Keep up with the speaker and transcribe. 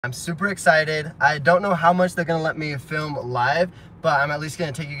I'm super excited. I don't know how much they're gonna let me film live, but I'm at least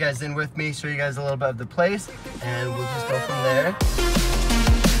gonna take you guys in with me, show you guys a little bit of the place, and we'll just go from there.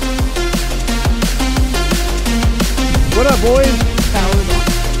 What up, boys? Power Box.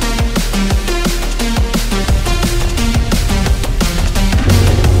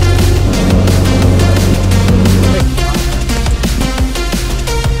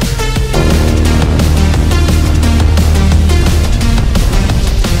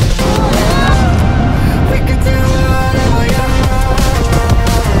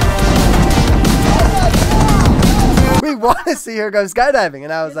 Want to see her go skydiving,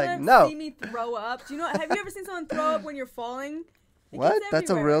 and I was like, no. See me throw up? Do you know? Have you ever seen someone throw up when you're falling? What? That's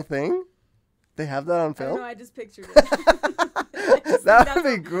a real thing? They have that on film? No, I just pictured it. That would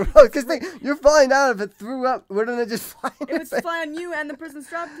be gross. Because you're falling down. If it threw up, wouldn't it just fly? It would fly on you and the person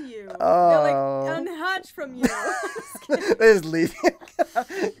strapped to you. Oh. They're like unhatched from you. They just leave you.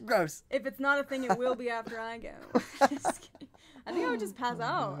 Gross. If it's not a thing, it will be after I go. Just kidding. I think I would just pass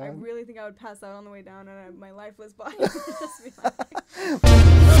out. I really think I would pass out on the way down, and my lifeless body would just be like.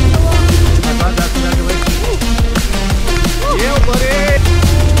 Yeah, buddy.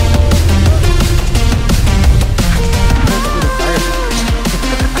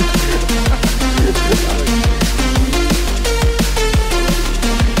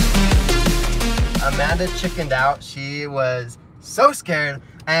 Amanda chickened out. She was so scared.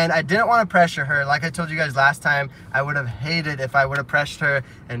 And I didn't want to pressure her. Like I told you guys last time, I would have hated if I would have pressured her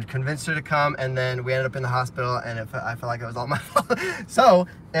and convinced her to come, and then we ended up in the hospital, and I felt like it was all my fault. So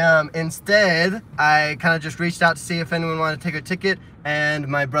instead, I kind of just reached out to see if anyone wanted to take a ticket, and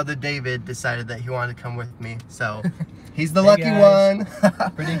my brother David decided that he wanted to come with me. So he's the lucky one.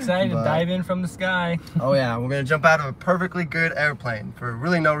 Pretty excited to dive in from the sky. Oh yeah, we're going to jump out of a perfectly good airplane for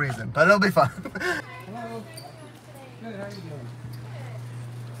really no reason, but it'll be fun. Hello. Good, how are you doing?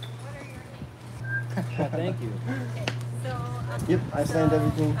 Thank you. Okay, so Yep, I signed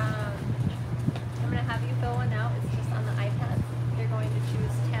everything. I'm gonna have you fill one out. It's just on the iPad. You're going to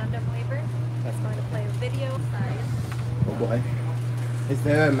choose tandem waiver. That's going to play a video size. Oh boy. Is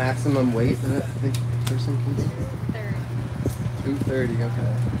there a maximum weight that the person can do? 230, okay.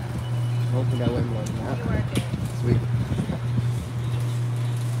 I don't think I weigh more than that. You are good. Sweet.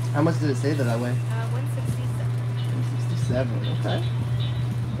 How much did it say that I weigh? 167. 167, okay.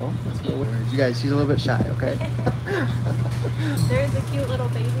 Well, let's go with her. You guys, she's a little bit shy, okay? There's a cute little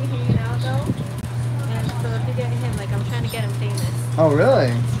baby hanging out though. And so if you get him, like I'm trying to get him famous. Oh,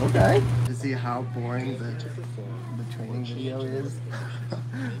 really? Okay. To see how boring the training video is.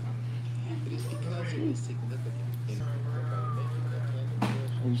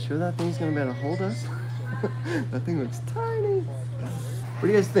 Are you sure that thing's gonna be able to hold us? That thing looks tiny. What do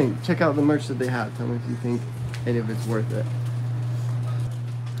you guys think? Check out the merch that they have. Tell me if you think any of it's worth it.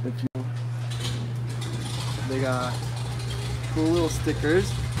 They got cool little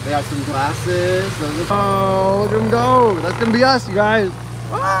stickers. They got some glasses. Oh, look at them go. That's gonna be us, you guys.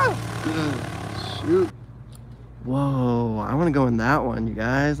 Ah! Shoot. Whoa, I wanna go in that one, you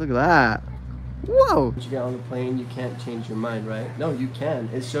guys. Look at that. Whoa. Once you get on the plane, you can't change your mind, right? No, you can.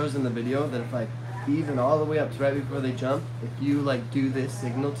 It shows in the video that if like, even all the way up to right before they jump, if you like do this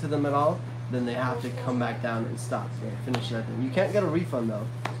signal to them at all, then they have to come back down and stop. So finish that thing. You can't get a refund though,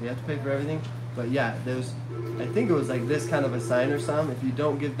 so you have to pay for everything. But yeah, there's, I think it was like this kind of a sign or something. If you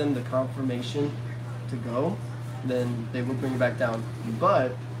don't give them the confirmation to go, then they will bring you back down.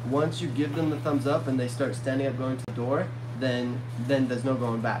 But once you give them the thumbs up and they start standing up going to the door, then there's no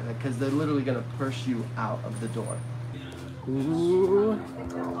going back, because they're literally gonna push you out of the door. Ooh.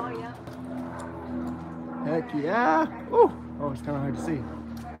 Oh yeah. Heck yeah. Ooh. Oh, it's kind of hard to see.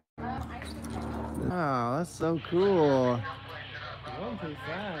 Wow, that's so cool. Going pretty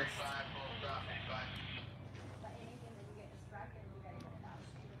fast.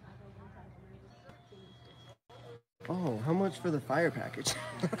 Oh, how much for the fire package?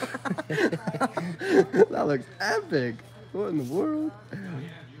 That looks epic. What in the world?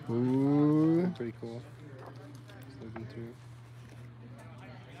 Ooh. Pretty cool. Looking through.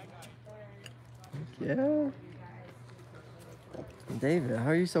 Yeah. David, how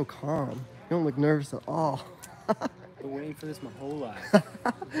are you so calm? You don't look nervous at all. I've been waiting for this my whole life.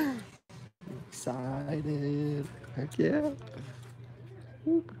 Excited. Heck yeah.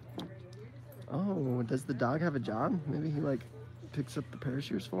 Oh, does the dog have a job? Maybe he like picks up the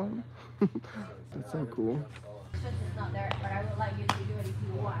parachutes for him? That's so cool. It's not there, but I will let you to do it if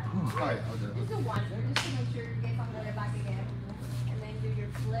you want. Oh, yeah, I'll do it. Just do one, just to make sure you get something on the back again. And then do your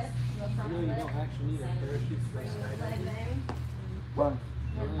flip, your front You flip. don't actually need a parachute. Bring your leg in. What?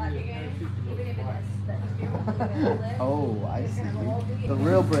 Your leg Oh, I see. The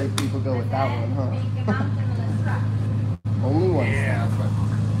real brave people go with that one, huh? Only one. Yeah.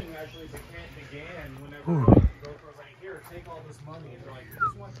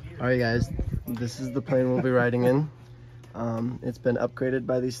 Alright guys, this is the plane we'll be riding in. It's been upgraded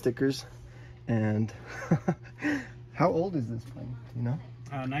by these stickers. And how old is this plane? Do you know?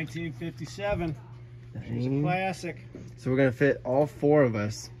 1957. It's a classic. So we're gonna fit all 4 of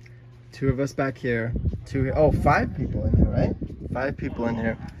us. 2 of us back here. 2 here. Oh, 5 people in here, right? 5 people in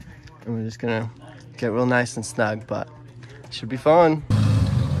here. And we're just gonna get real nice and snug, but it should be fun.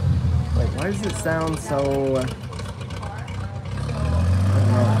 Like, why does it sound so... I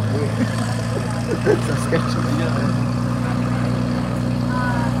don't know. So sketchy.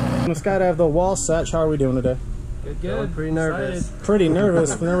 On the skydive, the Wasatch, how are we doing today? Good. Pretty nervous. Pretty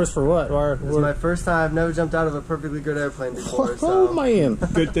nervous. Nervous for what? This is my first time. I've never jumped out of a perfectly good airplane before. Oh So. man!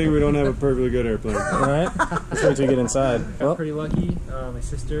 Good thing we don't have a perfectly good airplane. All right, let's wait till you get inside. Got pretty lucky. My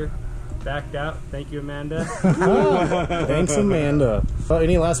sister backed out. Thank you, Amanda. Thanks, Amanda.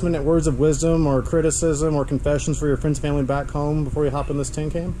 Any last minute words of wisdom or criticism or confessions for your friends and family back home before you hop in this tin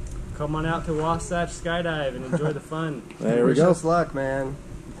can? Come on out to Wasatch Skydive and enjoy the fun. There we go. Wish us luck, man.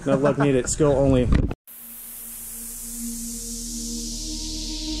 No luck needed. Skill only.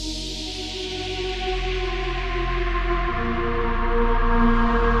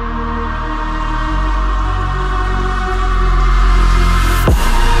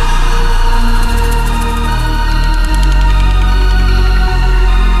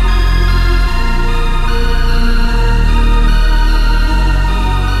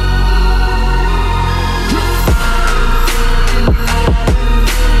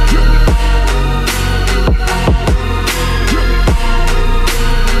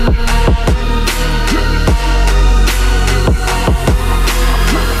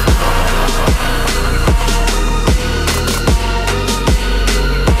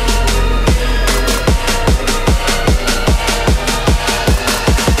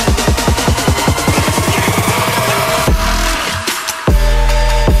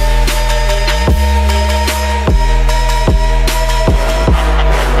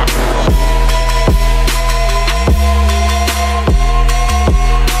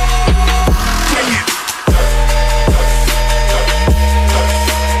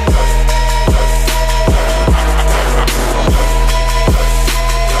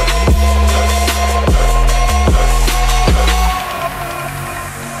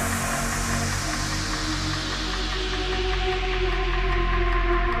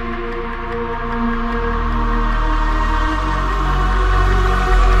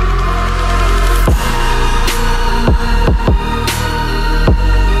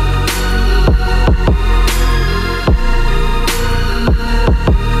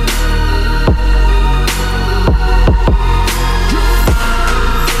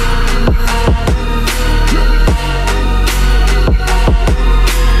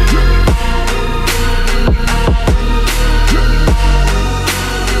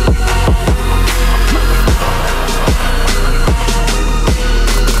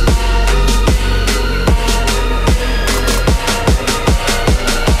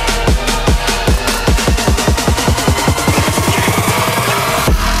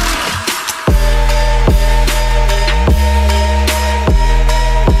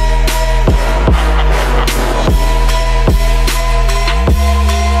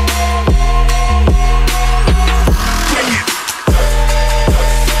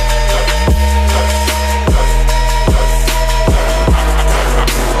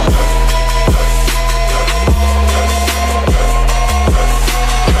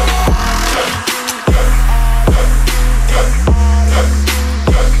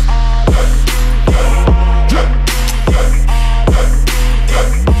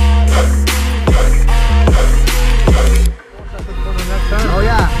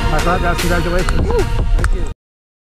 Congratulations. Woo. Thank you.